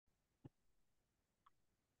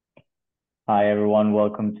Hi everyone,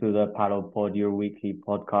 welcome to the Padel Pod, your weekly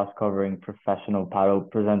podcast covering professional paddle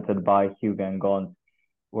presented by Hugo and Gon.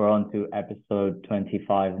 We're on to episode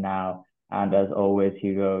 25 now, and as always,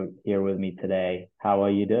 Hugo here with me today. How are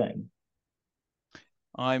you doing?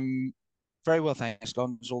 I'm very well, thanks,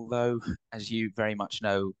 Gons. Although, as you very much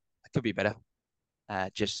know, I could be better.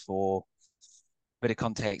 Just for a bit of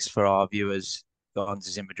context for our viewers, Gons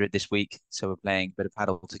is in Madrid this week, so we're playing a bit of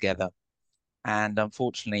paddle together. And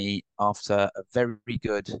unfortunately, after a very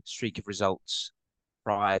good streak of results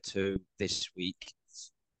prior to this week,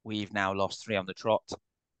 we've now lost three on the trot.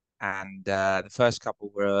 And the first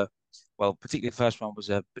couple were, well, particularly the first one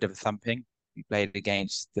was a bit of a thumping. We played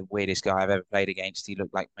against the weirdest guy I've ever played against. He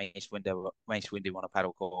looked like Mace Windu on a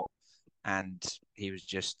paddle court, and he was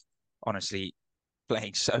just honestly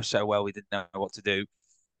playing so well. We didn't know what to do,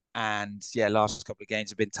 and yeah, last couple of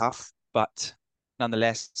games have been tough, but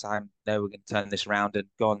nonetheless, I know we're going to turn this around. And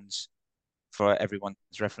Gons, for everyone's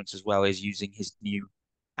reference as well, is using his new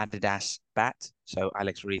Adidas bat, so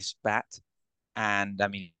Alex Ruiz bat, and I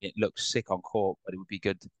mean, it looks sick on court, but it would be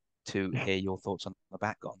good to hear your thoughts on the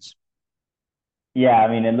back, Gons. Yeah, I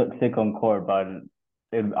mean, it looks sick on court, but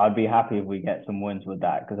I'd be happy if we get some wins with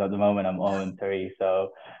that because at the moment I'm 0-3. So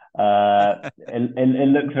it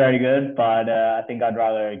looks very good, but I think I'd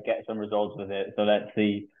rather get some results with it. So let's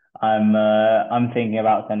see. I'm thinking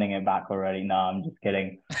about sending it back already. No, I'm just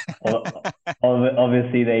kidding.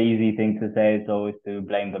 Obviously, the easy thing to say is always to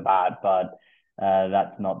blame the bat, but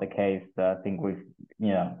that's not the case. I think we've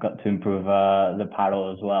got to improve the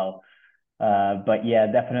paddle as well. But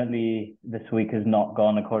yeah, definitely this week has not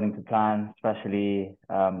gone according to plan, especially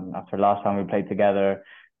after last time we played together.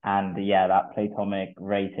 And yeah, that Playtomic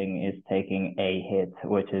rating is taking a hit,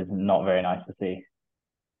 which is not very nice to see.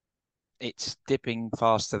 It's dipping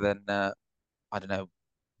faster than I don't know,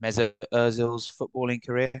 Mesut Ozil's footballing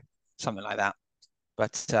career, something like that.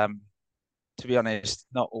 But to be honest,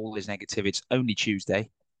 not all is negative. It's only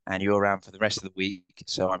Tuesday, and you're around for the rest of the week,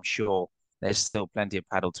 so I'm sure there's still plenty of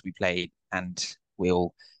paddle to be played, and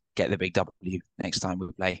we'll get the big W next time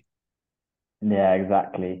we play. Yeah,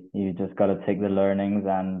 exactly. You just got to take the learnings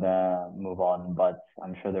and move on. But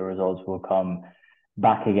I'm sure the results will come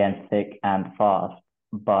back again thick and fast.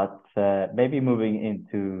 But maybe moving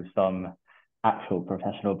into some actual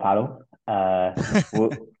professional paddle.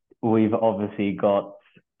 We've obviously got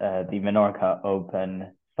the Menorca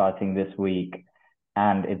Open starting this week,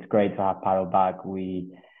 and it's great to have paddle back.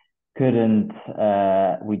 We didn't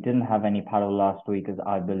have any paddle last week as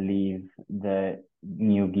I believe the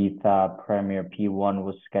new Gita Premier P1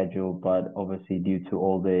 was scheduled, but obviously due to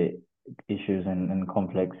all the issues and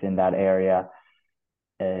conflicts in that area,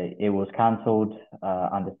 it was cancelled,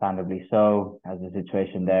 understandably so, as the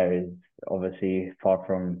situation there is obviously far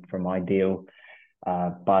from ideal.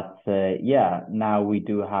 But yeah, now we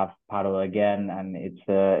do have paddle again, and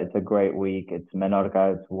it's a great week. It's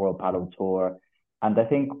Menorca, it's World Paddle Tour, and I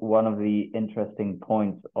think one of the interesting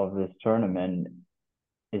points of this tournament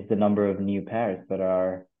is the number of new pairs that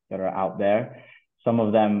are out there. Some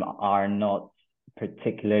of them are not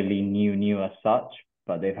particularly new as such,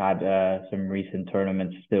 but they've had some recent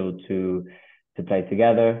tournaments still to play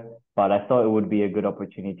together. But I thought it would be a good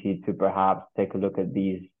opportunity to perhaps take a look at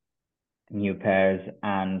these new pairs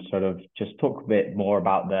and sort of just talk a bit more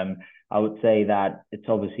about them. I would say that it's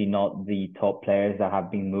obviously not the top players that have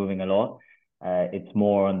been moving a lot. It's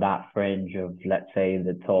more on that fringe of, let's say,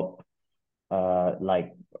 the top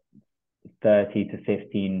like 30 to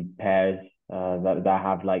 15 pairs that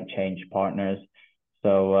have like changed partners.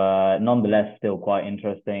 So nonetheless, still quite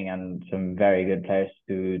interesting and some very good players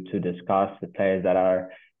to discuss. The players that are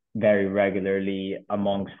very regularly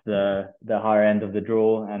amongst the higher end of the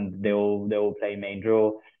draw, and they will play main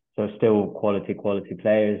draw. So still quality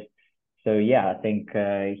players. So yeah, I think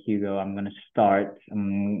Hugo, I'm gonna start.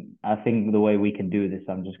 I think the way we can do this,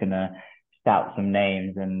 I'm just gonna stout some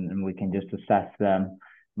names and we can just assess them.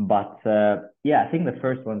 But yeah, I think the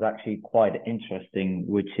first one's actually quite interesting,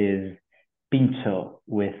 which is Pincho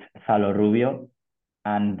with Falo Rubio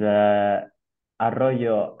and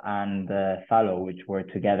Arroyo and Falo, which were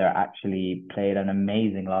together, actually played an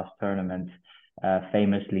amazing last tournament,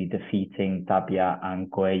 famously defeating Tapia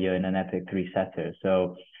and Coelho in an epic three-setter.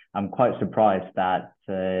 So I'm quite surprised that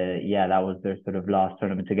yeah, that was their sort of last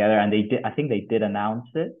tournament together, and they did. I think they did announce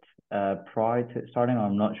it prior to starting.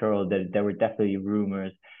 I'm not sure. Or there were definitely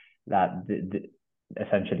rumors that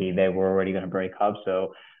essentially they were already going to break up.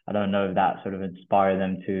 So I don't know if that sort of inspired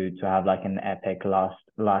them to have like an epic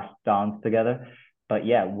last dance together. But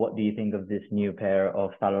yeah, what do you think of this new pair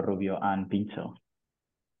of Salo Rubio and Pinto?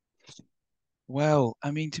 Well,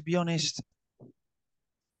 I mean, to be honest,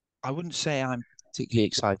 I wouldn't say I'm particularly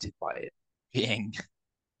excited by it, being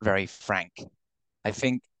very frank. I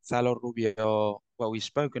think Salo Rubio, well, we've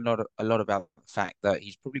spoken a lot about the fact that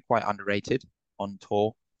he's probably quite underrated on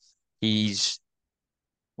tour. He's,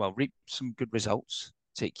 well, reaped some good results,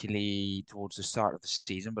 particularly towards the start of the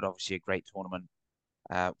season, but obviously a great tournament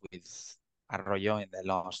with Arroyo in their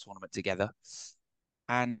last tournament together.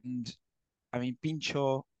 And I mean,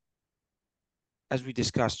 Pincho, as we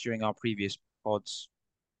discussed during our previous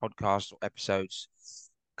podcasts or episodes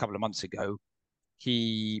a couple of months ago,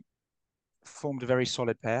 he formed a very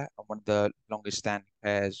solid pair and one of the longest standing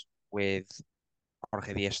pairs with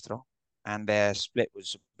Jorge Diestro, and their split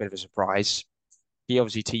was a bit of a surprise. He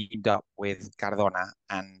obviously teamed up with Cardona,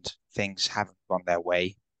 and things haven't gone their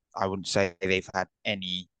way. I wouldn't say they've had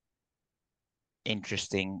any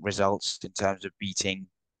interesting results in terms of beating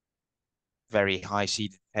very high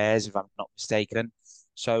seeded pairs, if I'm not mistaken.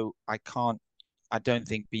 So I don't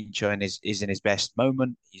think Pincho is in his best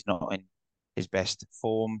moment. He's not in his best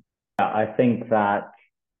form. Yeah, I think that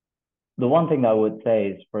the one thing that I would say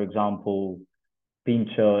is, for example,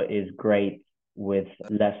 Pincho is great with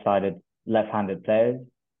left-handed players,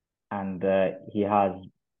 and he has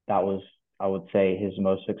that was I would say his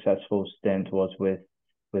most successful stint was with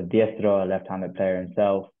Diestro, a left-handed player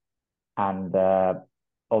himself, and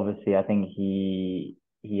obviously I think he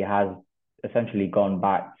has essentially gone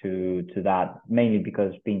back to that mainly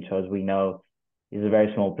because Pincho, as we know, is a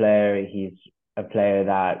very small player. He's a player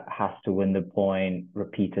that has to win the point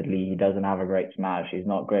repeatedly. He doesn't have a great smash. He's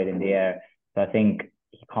not great in the air. So I think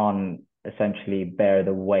he can't essentially bear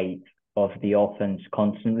the weight of the offense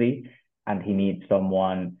constantly, and he needs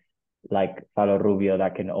someone like Falo Rubio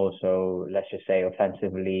that can also, let's just say,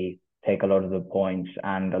 offensively take a lot of the points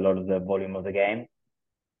and a lot of the volume of the game.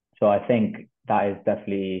 So I think that is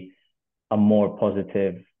definitely a more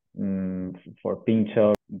positive for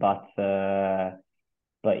Pincho. But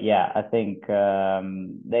yeah, I think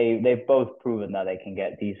they've both proven that they can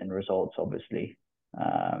get decent results, obviously.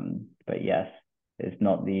 But yes, it's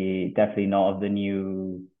not the definitely not of the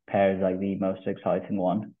new pairs like the most exciting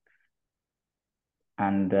one.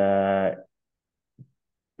 And I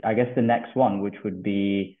guess the next one, which would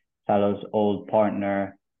be Salo's old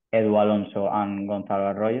partner, Edu Alonso and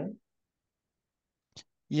Gonzalo Arroyo.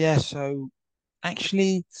 Yeah, so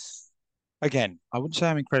actually, again, I wouldn't say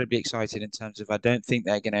I'm incredibly excited in terms of I don't think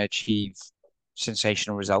they're going to achieve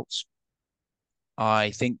sensational results.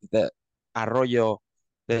 I think that Arroyo,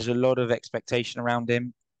 there's a lot of expectation around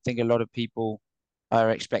him. I think a lot of people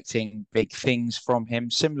are expecting big things from him,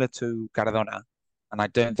 similar to Cardona. And I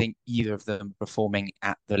don't think either of them are performing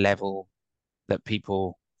at the level that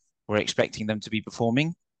people were expecting them to be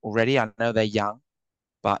performing already. I know they're young,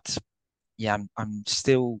 but yeah, I'm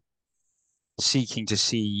still seeking to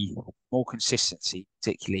see more consistency,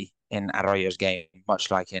 particularly in Arroyo's game, much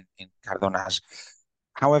like in Cardona's.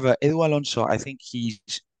 However, Edu Alonso, I think he's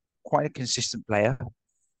quite a consistent player.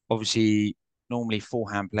 Obviously, normally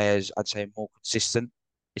forehand players, I'd say more consistent.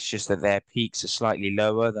 It's just that their peaks are slightly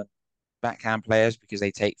lower than backhand players because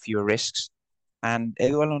they take fewer risks. And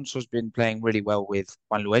Edu Alonso's been playing really well with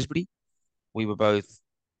Juanlu Esbri. We were both,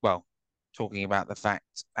 well, talking about the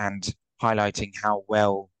fact and highlighting how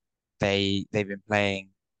well they've been playing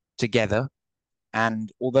together.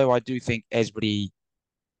 And although I do think Esbri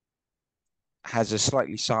has a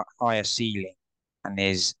slightly higher ceiling and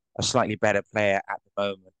is a slightly better player at the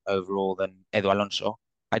moment overall than Edu Alonso,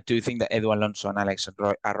 I do think that Edu Alonso and Alex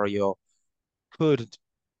Arroyo could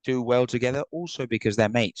do well together also because they're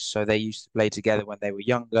mates. So they used to play together when they were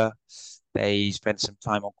younger. They spent some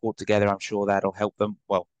time on court together. I'm sure that'll help them.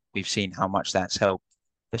 Well, we've seen how much that's helped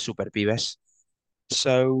the Super Pibes.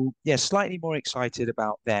 So, yeah, slightly more excited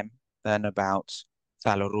about them than about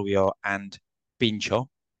Salo Rubio and Pincho.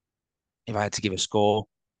 If I had to give a score,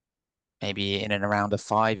 maybe in and around a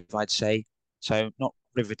five, I'd say. So not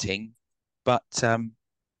riveting, but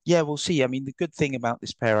yeah, we'll see. I mean, the good thing about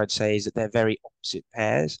this pair, I'd say, is that they're very opposite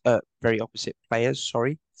pairs, very opposite players.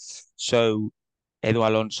 Sorry. So Edu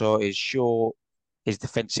Alonso is short. His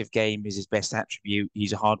defensive game is his best attribute.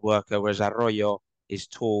 He's a hard worker, whereas Arroyo is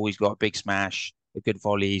tall. He's got a big smash, a good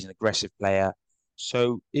volley. He's an aggressive player.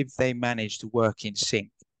 So if they manage to work in sync,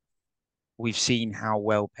 we've seen how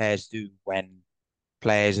well pairs do when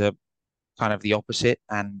players are kind of the opposite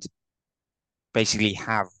and basically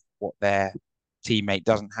have what their teammate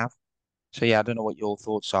doesn't have. So yeah, I don't know what your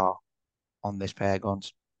thoughts are on this pair,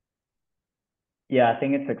 Gons. Yeah, I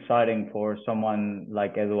think it's exciting for someone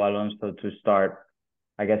like Edu Alonso to start,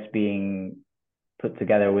 I guess, being put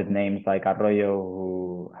together with names like Arroyo,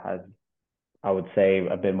 who has, I would say,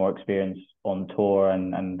 a bit more experience on tour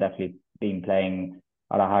and definitely been playing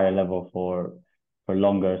at a higher level for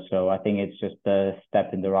longer. So I think it's just a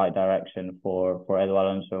step in the right direction for Edu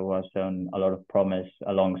Alonso, who has shown a lot of promise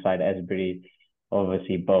alongside Esbri.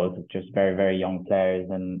 Obviously, both just very, very young players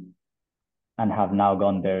and have now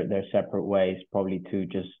gone their separate ways, probably to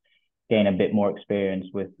just gain a bit more experience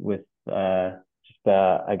with just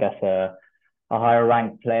I guess a higher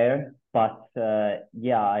ranked player. But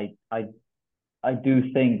yeah, I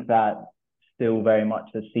do think that still very much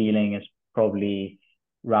the ceiling is probably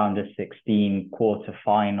round of 16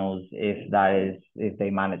 quarterfinals if they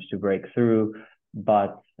manage to break through.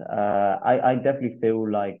 But I definitely feel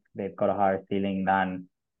like they've got a higher ceiling than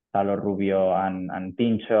Salo Rubio and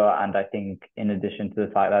Pincho. And I think in addition to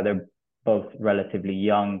the fact that they're both relatively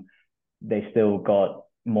young, they still got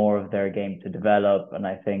more of their game to develop. And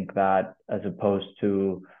I think that as opposed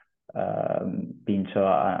to Pincho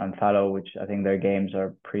and Salo, which I think their games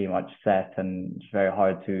are pretty much set, and it's very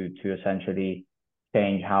hard to essentially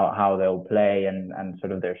change how they'll play and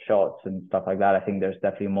sort of their shots and stuff like that. I think there's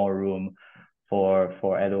definitely more room for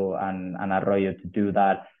Edu and Arroyo to do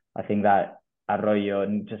that. I think that Arroyo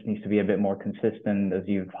just needs to be a bit more consistent, as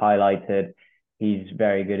you've highlighted. He's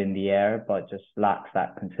very good in the air, but just lacks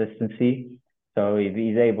that consistency. So if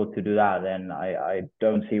he's able to do that, then I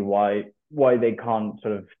don't see why they can't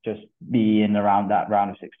sort of just be in around that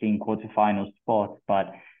round of 16 quarterfinal spot.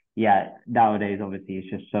 But yeah, nowadays obviously it's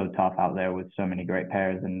just so tough out there with so many great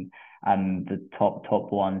pairs and the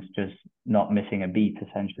top ones just not missing a beat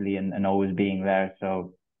essentially and always being there.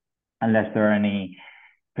 So unless there are any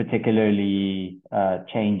particularly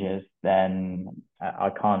changes, then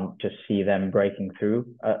I can't just see them breaking through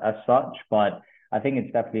as such. But I think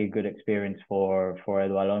it's definitely a good experience for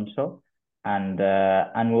Edu Alonso, and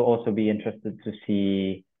we'll also be interested to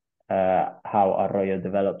see how Arroyo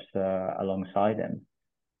develops alongside him.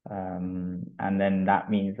 And then that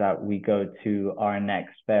means that we go to our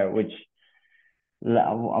next pair, which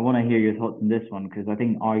I want to hear your thoughts on this one, because I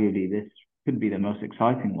think arguably this could be the most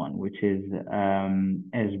exciting one, which is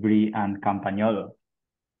Esbri and Campagnolo.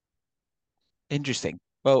 Interesting.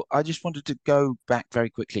 Well, I just wanted to go back very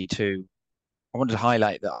quickly to, I wanted to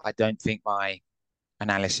highlight that I don't think my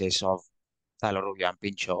analysis of Arroyo and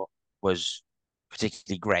Pincho was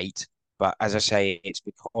particularly great. But as I say, it's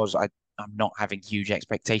because I'm not having huge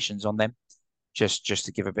expectations on them. Just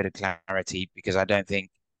to give a bit of clarity, because I don't think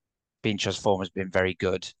Pincho's form has been very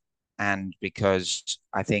good, and because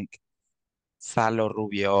I think Thalo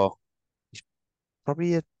Rubio is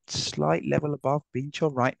probably a slight level above Pincho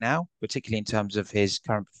right now, particularly in terms of his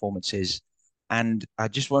current performances. And I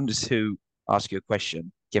just wanted to ask you a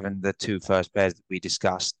question, given the two first pairs that we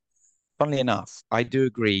discussed. Funnily enough, I do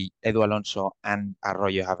agree Edu Alonso and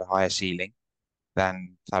Arroyo have a higher ceiling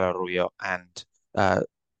than Thalo Rubio and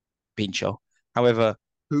Pincho. However,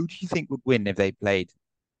 who do you think would win if they played?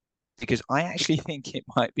 Because I actually think it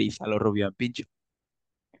might be Thalo Rubio and Pincho.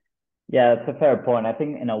 Yeah, it's a fair point. I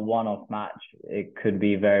think in a one-off match, it could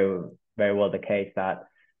be very, very well the case that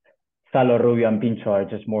Salo, Rubio, and Pincho are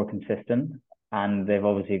just more consistent, and they've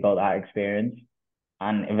obviously got that experience.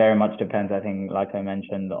 And it very much depends, I think, like I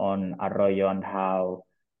mentioned, on Arroyo and how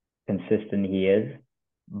consistent he is.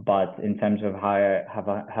 But in terms of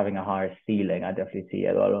having a higher ceiling, I definitely see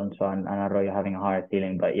Edu Alonso and Arroyo having a higher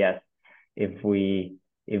ceiling. But yes, if we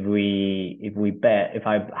if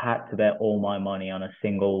I had to bet all my money on a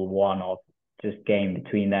single one-off just game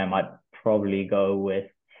between them, I'd probably go with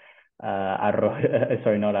Arroyo,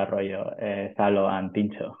 sorry, not Arroyo, Salo and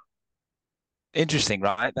Pincho. Interesting,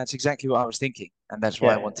 right? That's exactly what I was thinking, and that's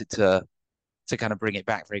why I Yeah, wanted to kind of bring it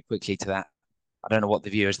back very quickly to that. I don't know what the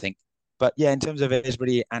viewers think, but yeah, in terms of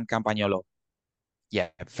Esbri and Campagnolo, yeah,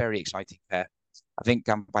 very exciting pair. I think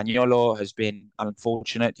Campagnolo has been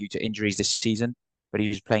unfortunate due to injuries this season, but he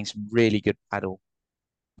was playing some really good paddle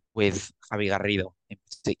with Javi Garrido in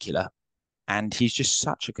particular. And he's just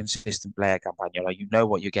such a consistent player, Campagnolo. You know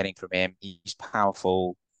what you're getting from him. He's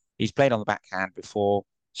powerful. He's played on the backhand before,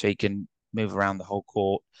 so he can move around the whole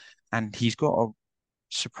court. And he's got a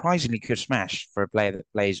surprisingly good smash for a player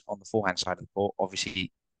that plays on the forehand side of the court.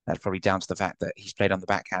 Obviously, that's probably down to the fact that he's played on the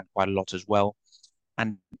backhand quite a lot as well.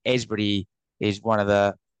 And Esbri is one of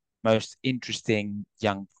the most interesting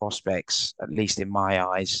young prospects, at least in my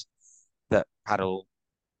eyes, that paddle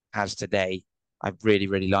has today. I really,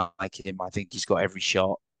 really like him. I think he's got every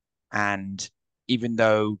shot. And even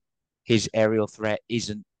though his aerial threat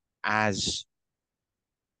isn't as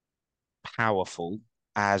powerful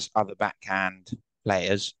as other backhand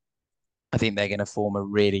players, I think they're going to form a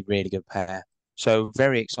really, really good pair. So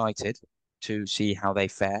very excited to see how they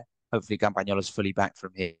fare. Hopefully Campagnolo's fully back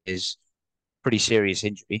from his pretty serious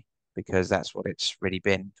injury, because that's what it's really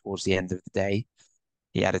been towards the end of the day.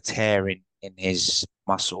 he had a tear in his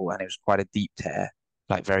muscle, and it was quite a deep tear,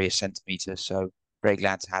 like various centimeters. So very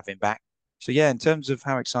glad to have him back. So yeah, in terms of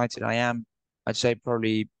how excited I am, I'd say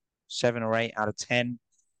probably 7 or 8 out of 10.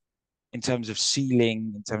 In terms of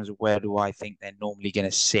ceiling, in terms of where do I think they're normally going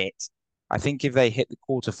to sit, I think if they hit the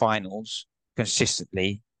quarterfinals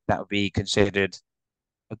consistently, that would be considered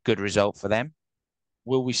a good result for them.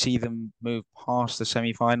 Will we see them move past the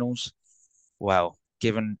semi-finals? Well,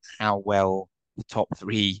 given how well the top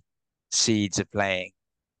three seeds are playing,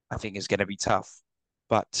 I think it's going to be tough.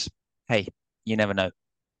 But hey, you never know.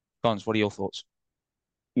 Gons, what are your thoughts?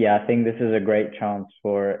 Yeah, I think this is a great chance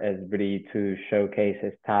for Esbri to showcase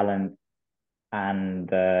his talent and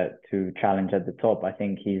to challenge at the top. I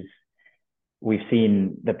think we've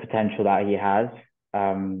seen the potential that he has.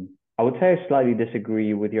 I would say I slightly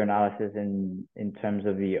disagree with your analysis in terms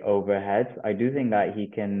of the overhead. I do think that he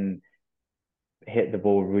can hit the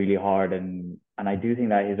ball really hard, and I do think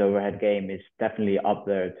that his overhead game is definitely up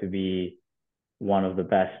there to be one of the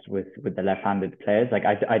best with the left-handed players. Like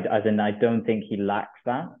as in, I don't think he lacks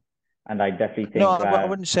that, and I definitely No, think I that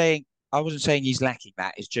wasn't saying he's lacking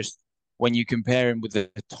that. It's just when you compare him with the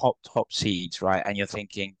top seeds, right? And you're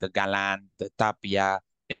thinking the Galan, the Tapia,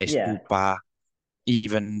 yeah, Estupa,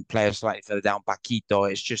 even players slightly further down,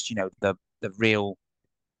 Paquito. It's just the real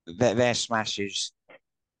their smash is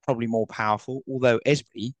probably more powerful. Although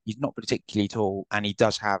Esbri, he's not particularly tall, and he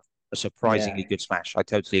does have a yeah. surprisingly good smash. I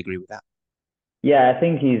totally agree with that. Yeah, I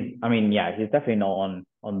think I mean, yeah, he's definitely not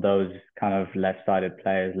on those kind of left-sided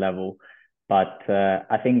players level, but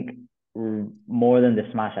I think more than the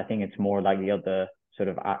smash, I think it's more like the other sort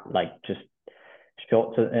of like just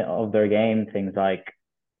shots of their game, things like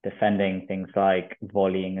defending, things like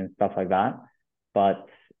volleying and stuff like that. But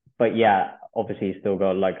but yeah, obviously he's still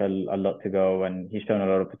got like a lot to go, and he's shown a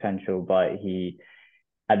lot of potential, but he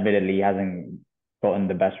admittedly hasn't gotten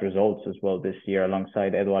the best results as well this year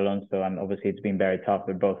alongside Alonso. And obviously it's been very tough.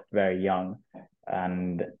 They're both very young.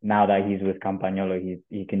 And now that he's with Campagnolo,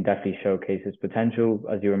 he can definitely showcase his potential.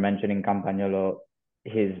 As you were mentioning, Campagnolo,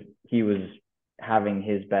 he was having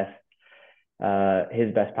his best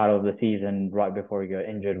part of the season right before he got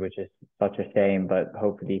injured, which is such a shame. But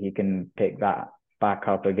hopefully he can pick that back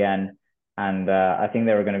up again. And I think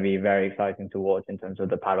they were going to be very exciting to watch in terms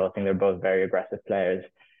of the paddle. I think they're both very aggressive players.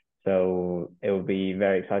 So it will be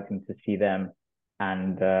very exciting to see them.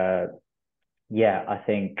 And yeah, I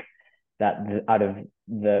think that out of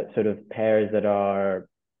the sort of pairs that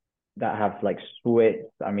have like switched,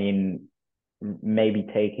 I mean, maybe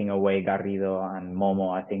taking away Garrido and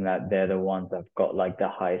Momo, I think that they're the ones that've got like the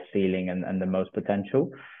highest ceiling and the most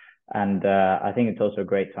potential. And I think it's also a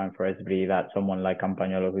great time for Esbri that someone like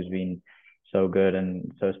Campagnolo, who's been so good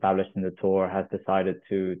and so established in the tour, has decided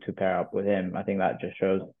to pair up with him. I think that just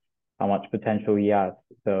shows how much potential he has.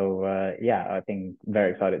 So yeah, I think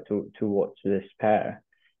very excited to watch this pair.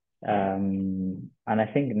 And I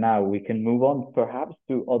think now we can move on perhaps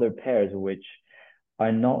to other pairs which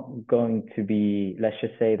are not going to be, let's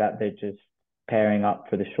just say that they're just pairing up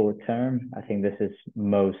for the short term. I think this is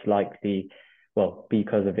most likely, well,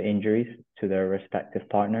 because of injuries to their respective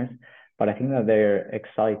partners. But I think that they're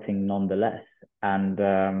exciting nonetheless. And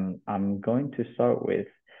I'm going to start with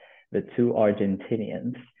the two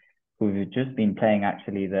Argentinians who've just been playing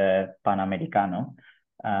actually the Panamericano,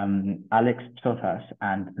 Alex Chozas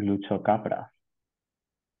and Lucho Capra.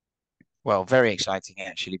 Well, very exciting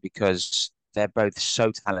actually because they're both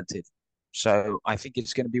so talented. So I think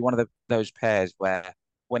it's going to be one of those pairs where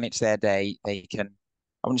when it's their day, they can,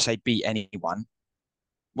 I wouldn't say beat anyone.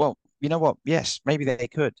 Well, you know what? Yes, maybe they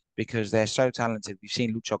could because they're so talented. We've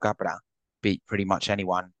seen Lucho Capra beat pretty much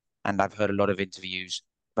anyone. And I've heard a lot of interviews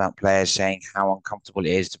about players saying how uncomfortable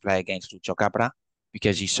it is to play against Lucho Capra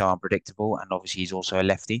because he's so unpredictable. And obviously, he's also a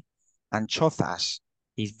lefty. And Chozas,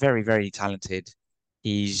 he's very, very talented.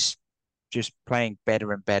 He's just playing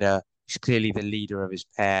better and better. He's clearly the leader of his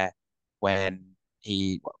pair when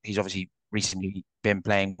he's obviously recently been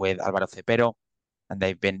playing with Alvaro Cepero, and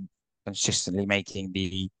they've been consistently making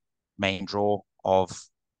the main draw of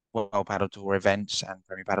World Paddle Tour events and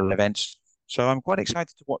Premier Paddle events. So I'm quite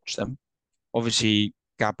excited to watch them. Obviously,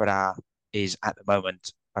 Capra is at the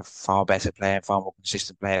moment a far better player, far more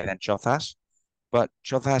consistent player than Chozas, but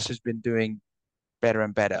Chozas has been doing better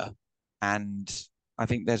and better. And I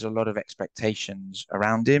think there's a lot of expectations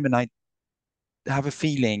around him. And I have a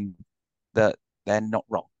feeling that they're not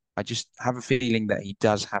wrong. I just have a feeling that he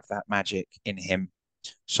does have that magic in him.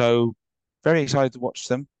 So very excited to watch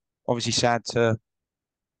them. Obviously sad to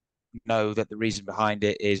know that the reason behind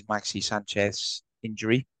it is Maxi Sanchez's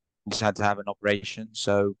injury. He's had to have an operation.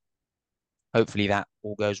 So hopefully that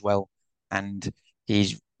all goes well and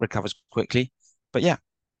he recovers quickly. But yeah,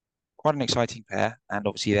 quite an exciting pair. And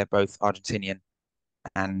obviously, they're both Argentinian,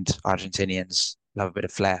 and Argentinians love a bit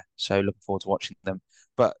of flair. So looking forward to watching them.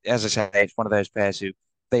 But as I say, it's one of those pairs who, if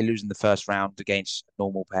they lose in the first round against a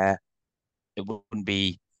normal pair, it wouldn't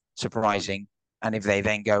be surprising. And if they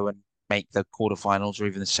then go and make the quarterfinals or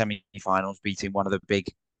even the semi-finals, beating one of the big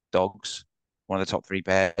dogs, one of the top three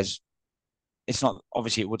pairs, it's not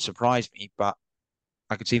obviously it would surprise me, but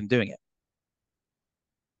I could see them doing it.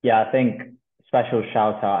 Yeah, I think special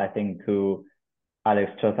shout out, I think, to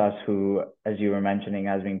Alex Chozas, who, as you were mentioning,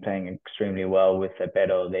 has been playing extremely well with the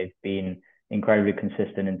Padel. They've been incredibly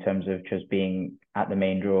consistent in terms of just being at the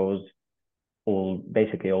main draws,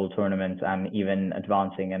 basically all tournaments, and even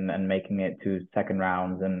advancing and making it to second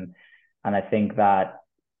rounds. And I think that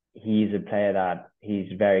he's a player that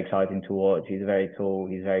he's very exciting to watch. He's very tall,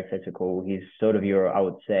 he's very physical. He's sort of your, I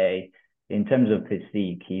would say, in terms of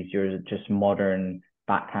physique, he's your just modern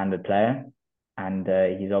backhanded player. And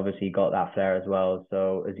he's obviously got that flair as well.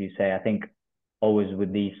 So as you say, I think always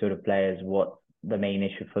with these sort of players, what the main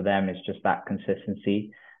issue for them is just that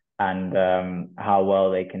consistency and how well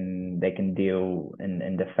they can deal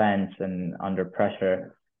in defense and under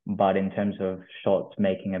pressure. But in terms of shots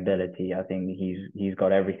making ability, I think he's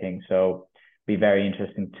got everything. So be very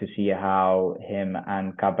interesting to see how him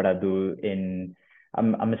and Capra do in.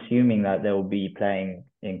 I'm assuming that they'll be playing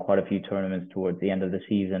in quite a few tournaments towards the end of the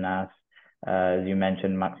season, as you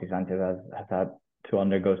mentioned, Maxi Sanchez has had to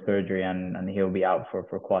undergo surgery and he'll be out for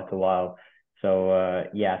quite a while. So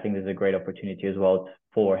yeah, I think there's a great opportunity as well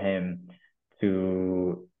for him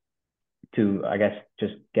to I guess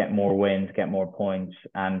just get more wins, get more points,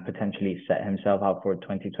 and potentially set himself up for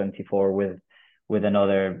 2024 with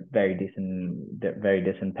another very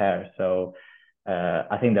decent pair. So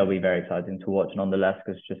I think they'll be very exciting to watch nonetheless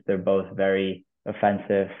because just they're both very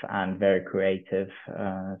offensive and very creative.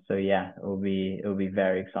 So yeah, it'll be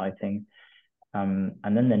very exciting. And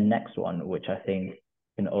then the next one, which I think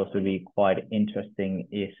can also be quite interesting,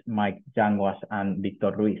 is Mike Yanguas and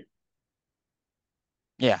Victor Ruiz.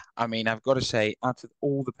 Yeah, I mean, I've got to say, out of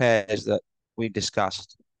all the pairs that we've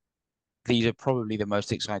discussed, these are probably the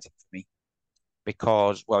most exciting for me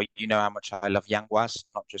because, well, you know how much I love Yanguas,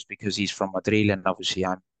 not just because he's from Madrid, and obviously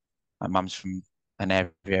my mum's from an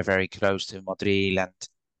area very close to Madrid, and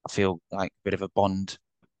I feel like a bit of a bond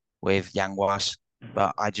with Yanguas,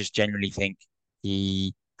 but I just genuinely think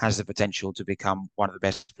he has the potential to become one of the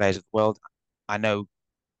best players of the world. I know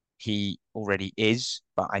he already is,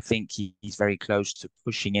 but I think he's very close to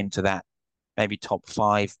pushing into that maybe top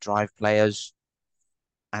five drive players.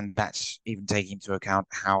 And that's even taking into account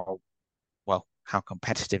how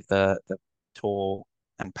competitive the tour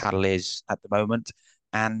and paddle is at the moment.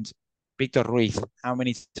 And Victor Ruiz, how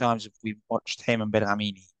many times have we watched him and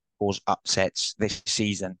Bergamini cause upsets this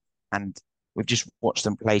season? And we've just watched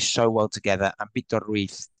them play so well together. And Victor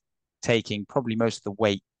Ruiz taking probably most of the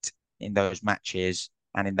weight in those matches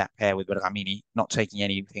and in that pair with Bergamini, not taking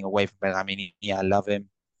anything away from Bergamini. Yeah, I love him.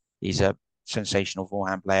 He's a sensational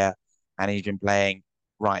forehand player and he's been playing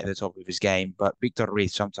right at the top of his game. But Victor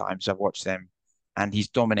Ruiz, sometimes I've watched him and he's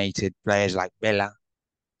dominated players like Bella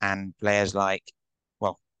and players like,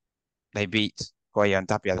 well, they beat Goya and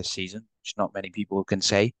Tapia this season, which not many people can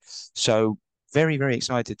say. So very, very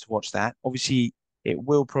excited to watch that. Obviously, it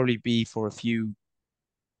will probably be for a few,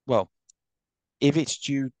 well, if it's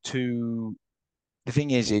due to the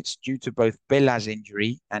thing is, it's due to both Bella's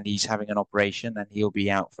injury and he's having an operation and he'll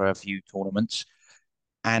be out for a few tournaments,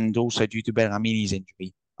 and also due to Bergamini's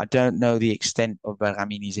injury. I don't know the extent of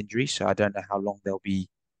Bergamini's injury, so I don't know how long they'll be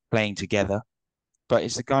playing together. But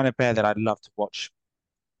it's the kind of pair that I'd love to watch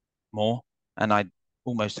more, and I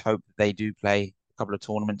almost hope that they do play a couple of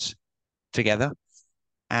tournaments together.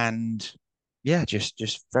 And yeah,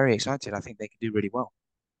 just very excited. I think they can do really well.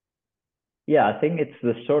 Yeah, I think it's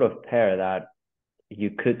the sort of pair that you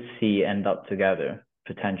could see end up together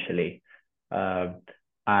potentially. Uh,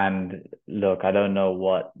 and look, I don't know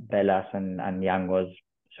what Bella's and Yangua's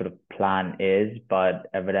sort of plan is, but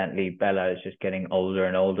evidently Bella is just getting older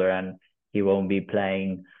and older, and he won't be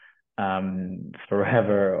playing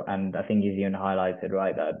forever. And I think he's even highlighted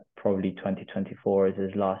right that probably 2024 is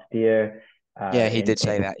his last year. Yeah, he In did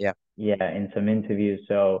say that. Yeah. yeah, in some interviews.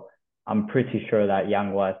 So I'm pretty sure that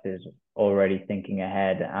Yanguas is already thinking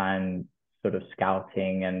ahead and sort of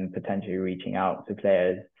scouting and potentially reaching out to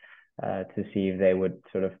players to see if they would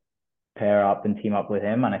sort of pair up and team up with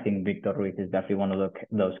him. And I think Victor Ruiz is definitely one of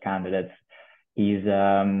those candidates. He's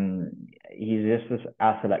just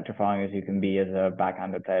as electrifying as you can be as a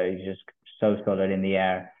backhanded player. He's just so solid in the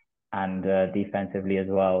air and defensively as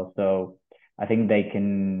well. So I think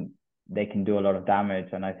they can do a lot of damage,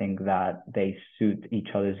 and I think that they suit each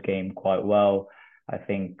other's game quite well. I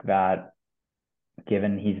think that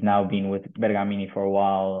given he's now been with Bergamini for a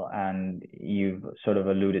while, and you've sort of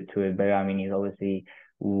alluded to it, Bergamini is obviously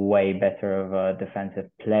way better of a defensive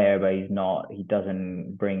player, but he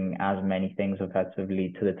doesn't bring as many things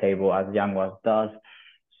offensively to the table as Yanguas does.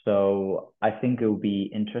 So I think it will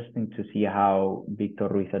be interesting to see how Victor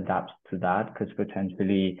Ruiz adapts to that, because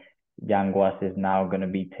potentially Yanguas is now going to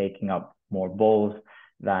be taking up more balls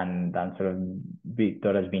than sort of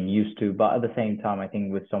Victor has been used to. But at the same time, I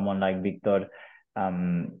think with someone like Victor,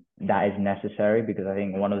 that is necessary, because I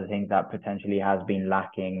think one of the things that potentially has been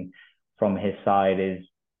lacking from his side is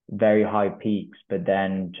very high peaks, but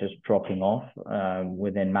then just dropping off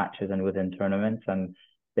within matches and within tournaments. And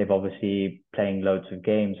they've obviously playing loads of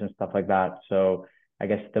games and stuff like that. So I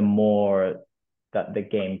guess the more that the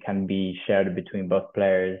game can be shared between both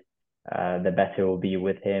players, the better it will be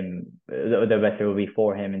with him, the better it will be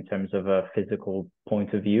for him in terms of a physical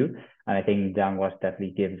point of view. And I think Yanguas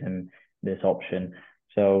definitely gives him this option.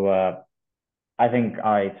 So I think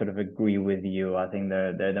I sort of agree with you. I think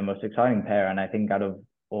they're the most exciting pair, and I think out of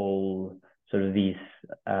all sort of these,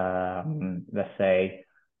 let's say,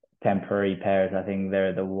 temporary pairs, I think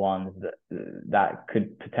they're the ones that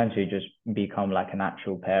could potentially just become like an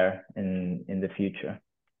actual pair in the future.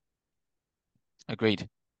 Agreed.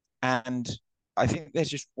 And I think there's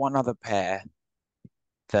just one other pair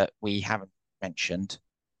that we haven't mentioned.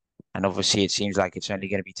 And obviously, it seems like it's only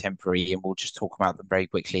going to be temporary, and we'll just talk about them very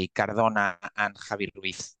quickly. Cardona and Javi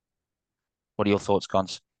Ruiz. What are your thoughts,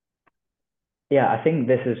 Gons? Yeah, I think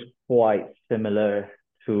this is quite similar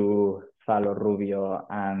to Falo Rubio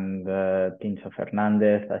and Pincho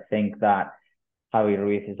Fernandez. I think that Javi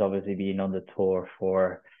Ruiz has obviously been on the tour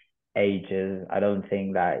for ages. I don't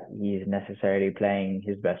think that he's necessarily playing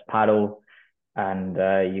his best paddle, and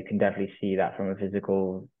you can definitely see that from a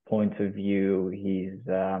physical point of view. He's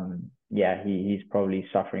probably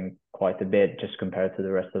suffering quite a bit just compared to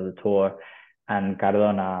the rest of the tour. And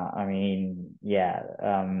Cardona, I mean,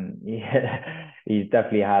 he's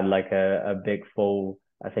definitely had like a big fall.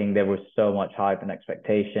 I think there was so much hype and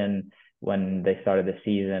expectation when they started the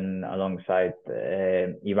season alongside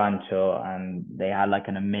Ivancho, and they had like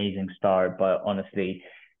an amazing start. But honestly,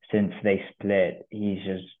 since they split, he's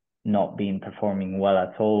just not been performing well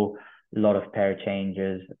at all. A lot of pair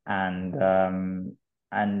changes, and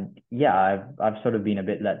yeah, I've sort of been a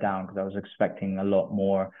bit let down because I was expecting a lot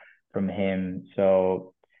more from him.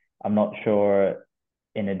 So I'm not sure.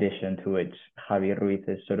 In addition to which, Javier Ruiz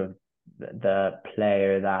is sort of the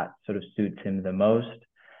player that sort of suits him the most.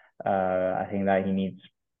 I think that he needs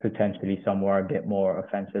potentially somewhere a bit more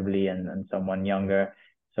offensively, and someone younger.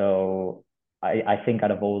 So I think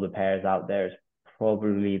out of all the pairs out there, it's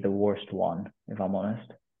probably the worst one, if I'm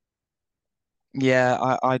honest. Yeah,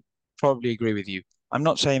 I probably agree with you. I'm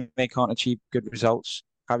not saying they can't achieve good results.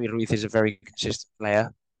 Javi Ruiz is a very consistent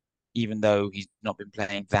player, even though he's not been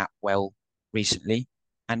playing that well recently.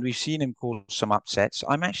 And we've seen him cause some upsets.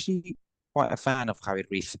 I'm actually quite a fan of Javi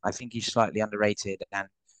Ruiz. I think he's slightly underrated. And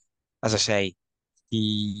as I say,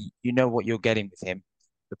 you know what you're getting with him.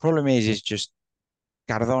 The problem is just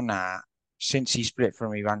Cardona, since he split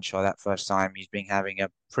from Ivancho that first time, he's been having a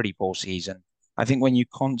pretty poor season. I think when you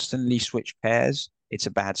constantly switch pairs, it's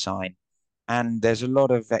a bad sign. And there's a lot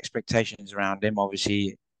of expectations around him.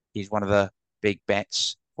 Obviously, he's one of the big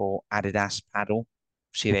bets for Adidas Paddle.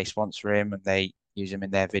 See, they sponsor him and they use him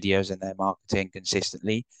in their videos and their marketing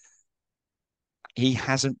consistently. He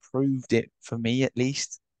hasn't proved it for me, at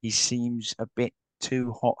least. He seems a bit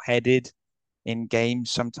too hot-headed in games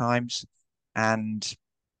sometimes. And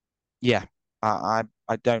yeah, I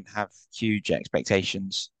don't have huge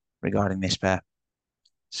expectations regarding this pair.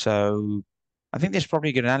 So I think there's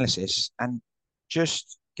probably a good analysis. And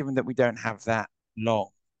just given that we don't have that long,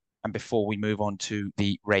 and before we move on to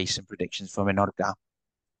the race and predictions for Menorca,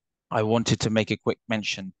 I wanted to make a quick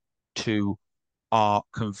mention to our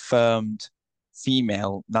confirmed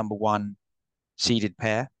female number one seeded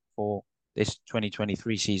pair for this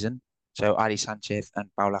 2023 season. So Ari Sanchez and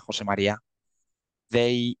Paula Jose Maria.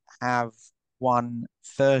 They have won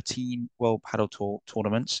 13 World Paddle Tour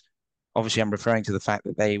tournaments. Obviously, I'm referring to the fact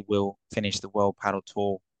that they will finish the World Paddle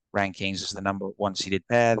Tour rankings as the number one seeded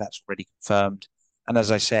pair. That's already confirmed. And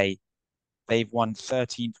as I say, they've won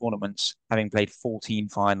 13 tournaments, having played 14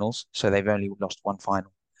 finals. So they've only lost one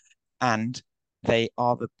final. And they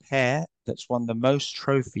are the pair that's won the most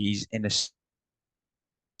trophies in a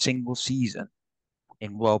single season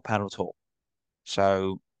in World Paddle Tour.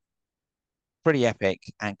 So pretty epic,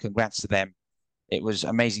 and congrats to them. It was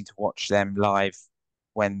amazing to watch them live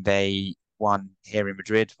when they won here in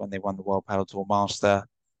Madrid when they won the World Padel Tour Master.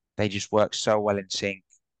 They just work so well in sync.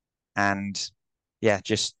 And yeah,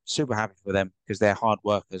 just super happy for them because they're hard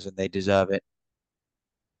workers and they deserve it.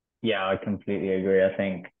 Yeah, I completely agree. I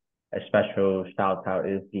think a special shout out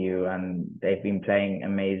is due, and they've been playing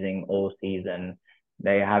amazing all season.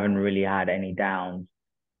 They haven't really had any downs.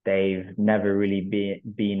 They've never really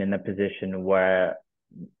been in a position where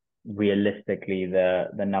realistically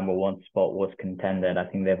the number one spot was contended. I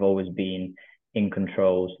think they've always been in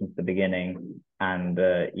control since the beginning, and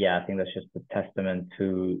yeah, I think that's just a testament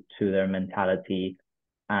to their mentality.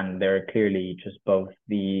 And they're clearly just both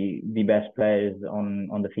the best players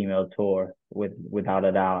on the female tour without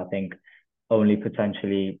a doubt. I think only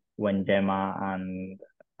potentially when Gemma and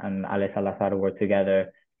Ale Salazar were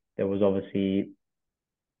together, there was obviously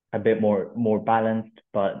a bit more balanced,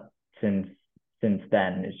 but since since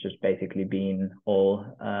then it's just basically been all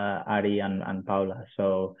Ari and Paula.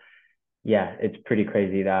 So yeah, it's pretty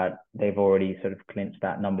crazy that they've already sort of clinched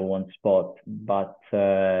that number one spot. But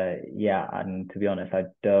yeah, and to be honest, I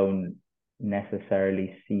don't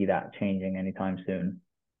necessarily see that changing anytime soon.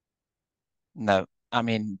 No, I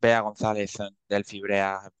mean, Bea Gonzalez and Delphi Brea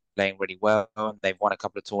have been playing really well and they've won a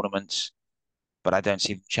couple of tournaments, but I don't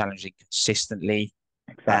see them challenging consistently.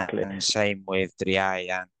 Exactly. And same with Driai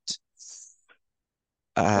and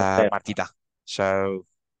Okay. Martita. So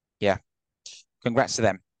yeah, congrats to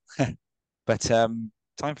them. But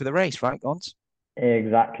time for the race, right, Gons?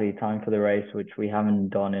 Exactly. Time for the race, which we haven't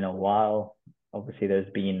done in a while. Obviously,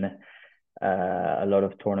 there's been a lot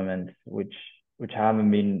of tournaments which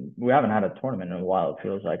haven't been we haven't had a tournament in a while, it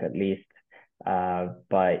feels like, at least.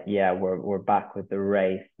 But yeah, we're back with the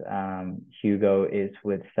race. Hugo is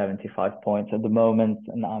with 75 points at the moment,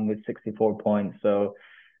 and I'm with 64 points. So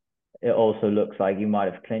it also looks like you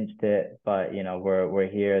might have clinched it, but you know, we're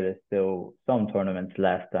here. There's still some tournaments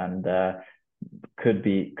left, and could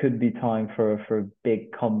be time for a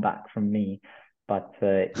big comeback from me. But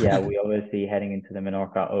yeah, we obviously heading into the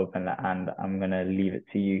Menorca Open, and I'm gonna leave it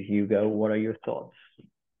to you, Hugo. What are your thoughts?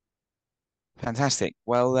 Fantastic.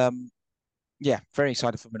 Well, yeah, very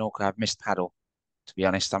excited for Menorca. I've missed paddle, to be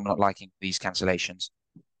honest. I'm not liking these cancellations,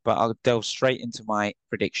 but I'll delve straight into my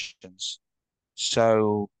predictions.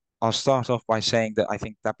 So I'll start off by saying that I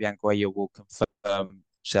think Tapia and Cuello will confirm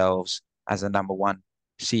themselves as the number one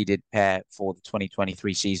seeded pair for the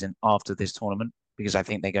 2023 season after this tournament because I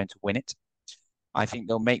think they're going to win it. I think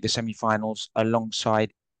they'll make the semi-finals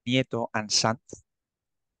alongside Nieto and Sant,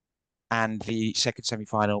 and the second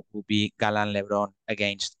semi-final will be Galan Lebron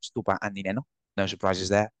against Stupa and Dineno. No surprises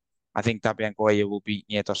there. I think Tapia and Cuello will beat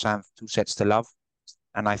Nieto Sant 2-0.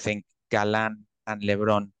 And I think Galan and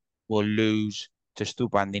Lebron will lose to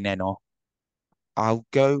Stupa and Dineno. I'll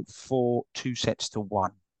go for 2-1.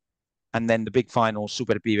 And then the big final,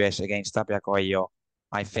 Super Pibes against Tapia Coello.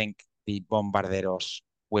 I think the Bombarderos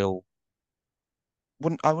will,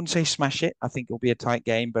 I wouldn't say smash it. I think it'll be a tight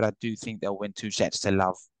game, but I do think they'll win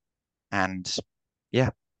 2-0. And yeah,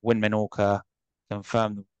 win Menorca,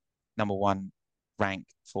 confirm the number one rank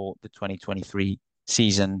for the 2023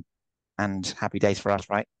 season. And happy days for us,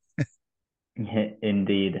 right?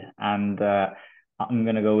 Indeed. And I'm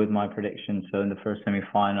going to go with my prediction. So in the first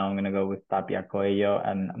semi-final, I'm going to go with Tapia Coello,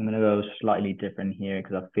 and I'm going to go slightly different here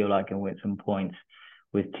because I feel like I can win some points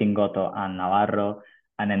with Chingoto and Navarro.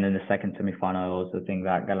 And then in the second semi-final, I also think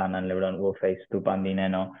that Galan and Lebron will face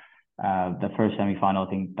Tupandineno. The first semi-final, I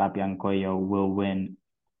think Tapia and Coello will win.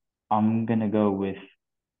 I'm going to go with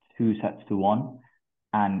 2-1.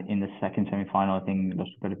 And in the second semi-final, I think Los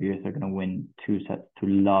Supervivientes are going to win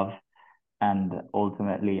 2-love. And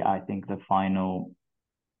ultimately, I think the final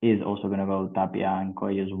is also going to go Tapia and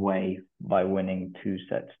Coello's way by winning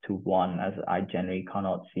 2-1, as I generally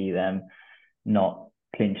cannot see them not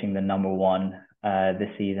clinching the number one this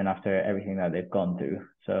season after everything that they've gone through.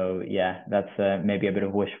 So yeah, that's maybe a bit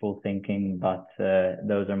of wishful thinking, but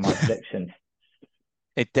those are my predictions.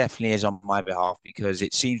 It definitely is on my behalf because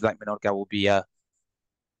it seems like Menorca will be a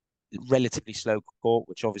relatively slow court,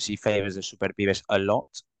 which obviously favors the Super Pibes a lot.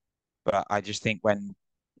 But I just think when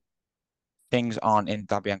things aren't in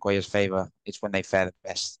Tapia and Cuello's favor, it's when they fare the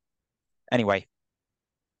best. Anyway,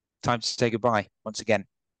 time to say goodbye once again.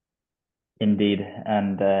 Indeed.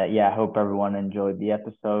 And yeah, I hope everyone enjoyed the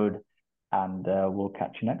episode, and we'll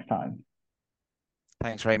catch you next time.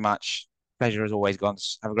 Thanks very much. Pleasure as always,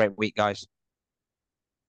 Gons. Have a great week, guys.